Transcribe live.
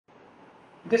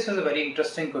This is a very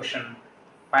interesting question.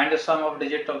 Find the sum of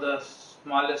digit of the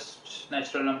smallest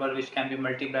natural number which can be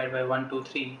multiplied by 1, 2,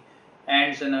 3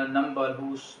 ends in a number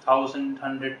whose 1000,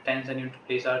 100, tens and unit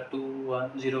place are 2,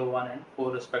 1, 0, 1 and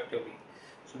 4 respectively.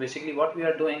 So basically what we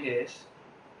are doing is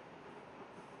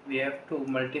we have to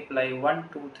multiply 1,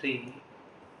 2, 3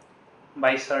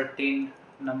 by certain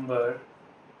number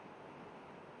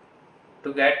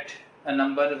to get a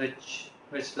number which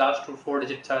last to 4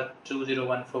 digits are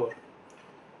 2014.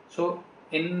 So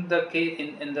in the case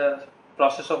in the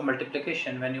process of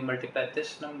multiplication, when you multiply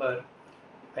this number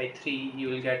by 3, you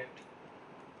will get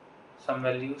some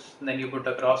values. Then you put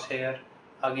a cross here.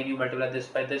 Again you multiply this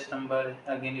by this number.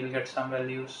 Again you will get some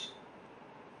values.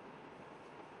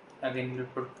 Again you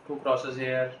will put two crosses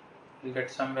here. You will get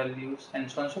some values,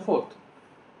 and so on and so forth.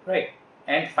 Right.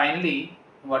 And finally,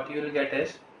 what you will get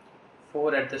is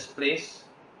 4 at this place,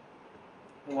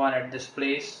 1 at this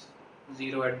place,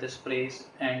 0 at this place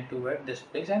and 2 at this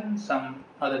place, and some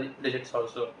other digits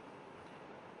also.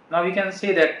 Now we can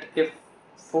say that if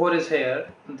 4 is here,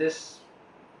 this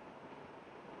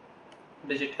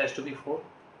digit has to be 4.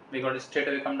 We got to straight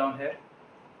away come down here,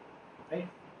 right?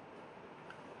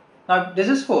 Now this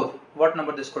is 4. What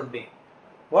number this could be?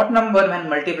 What number when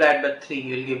multiplied by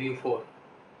 3 will give you 4?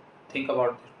 Think about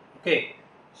it. Okay,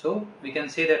 so we can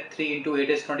say that 3 into 8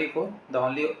 is 24, the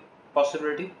only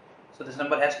possibility. So this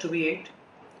number has to be 8.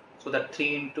 So that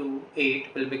 3 into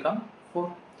 8 will become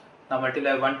 4. Now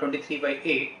multiply 123 by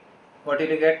 8. What will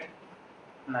you get?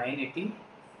 980.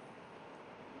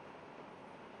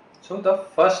 So the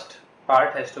first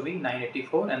part has to be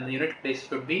 984 and the unit place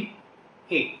should be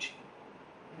 8.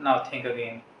 Now think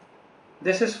again.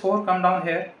 This is 4, come down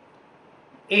here.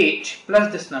 8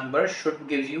 plus this number should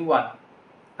give you 1.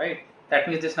 Right? That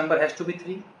means this number has to be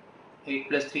 3. 8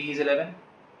 plus 3 is 11.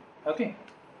 Okay.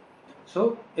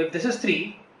 So if this is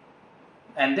 3,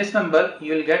 and this number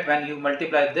you will get when you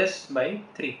multiply this by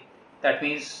 3. That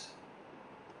means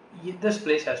this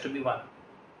place has to be 1.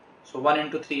 So 1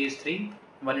 into 3 is 3,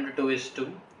 1 into 2 is 2,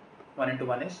 1 into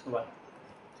 1 is 1.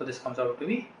 So this comes out to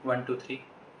be 1, 2, 3.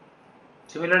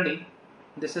 Similarly,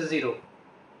 this is 0.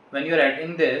 When you are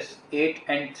adding this, 8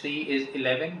 and 3 is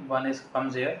 11, 1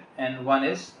 comes here and 1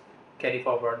 is carry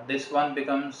forward. This one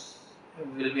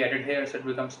will be added here, so it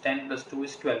becomes 10 plus 2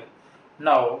 is 12.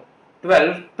 Now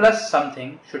 12 plus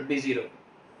something should be 0.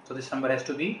 So this number has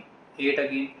to be 8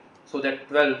 again. So that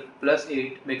 12 plus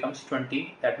 8 becomes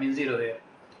 20. That means 0 here.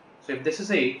 So if this is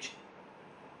 8,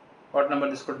 what number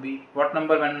this could be? What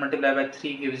number when multiplied by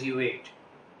 3 gives you 8?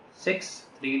 6.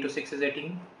 3 into 6 is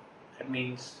 18. That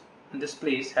means this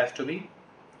place has to be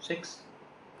 6.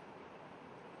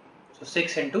 So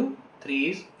 6 into 3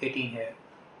 is 18 here.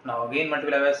 Now again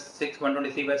multiply by 6,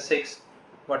 123 by 6.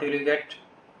 What will you get?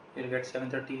 You will get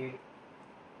 738.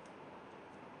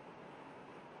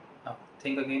 Now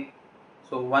think again.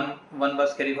 So 1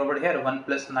 was carried forward here. 1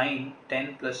 plus 9,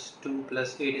 10 plus 2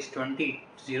 plus 8 is 20.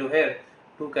 0 here.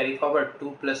 2 carry forward.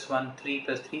 2 plus 1, 3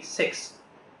 plus 3, 6.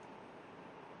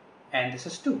 And this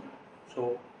is 2.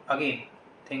 So again,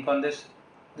 think on this.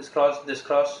 This cross.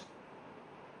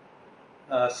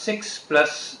 6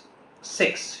 plus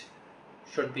 6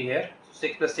 should be here.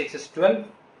 6 plus 6 is 12.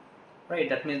 Right,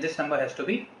 that means this number has to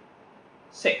be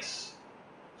 6.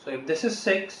 So if this is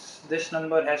 6, this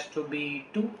number has to be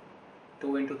 2.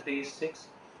 2 into 3 is 6.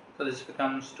 So this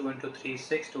becomes 2 into 3 is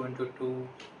 6. 2 into 2,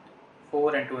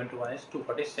 4 and 2 into 1 is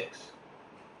 246.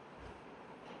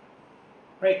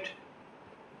 Right.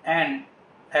 And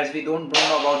as we don't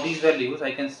know about these values,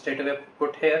 I can straight away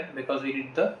put here because we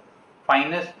need the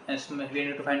finest, we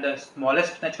need to find the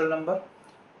smallest natural number.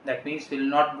 That means we will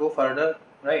not go further,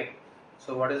 right?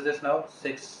 So what is this now?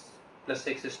 6 plus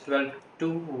 6 is 12,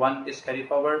 2, 1 is carry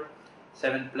forward,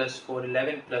 7 plus 4,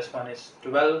 11, plus 1 is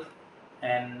 12,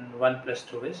 and 1 plus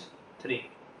 2 is 3.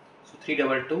 So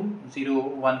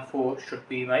 322014 should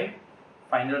be my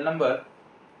final number.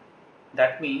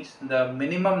 That means the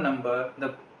minimum number,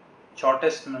 the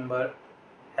shortest number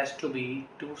has to be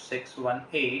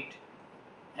 2618,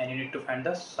 and you need to find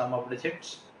the sum of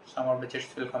digits. Sum of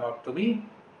digits will come out to be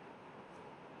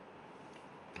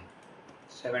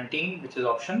 17, which is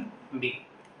option B.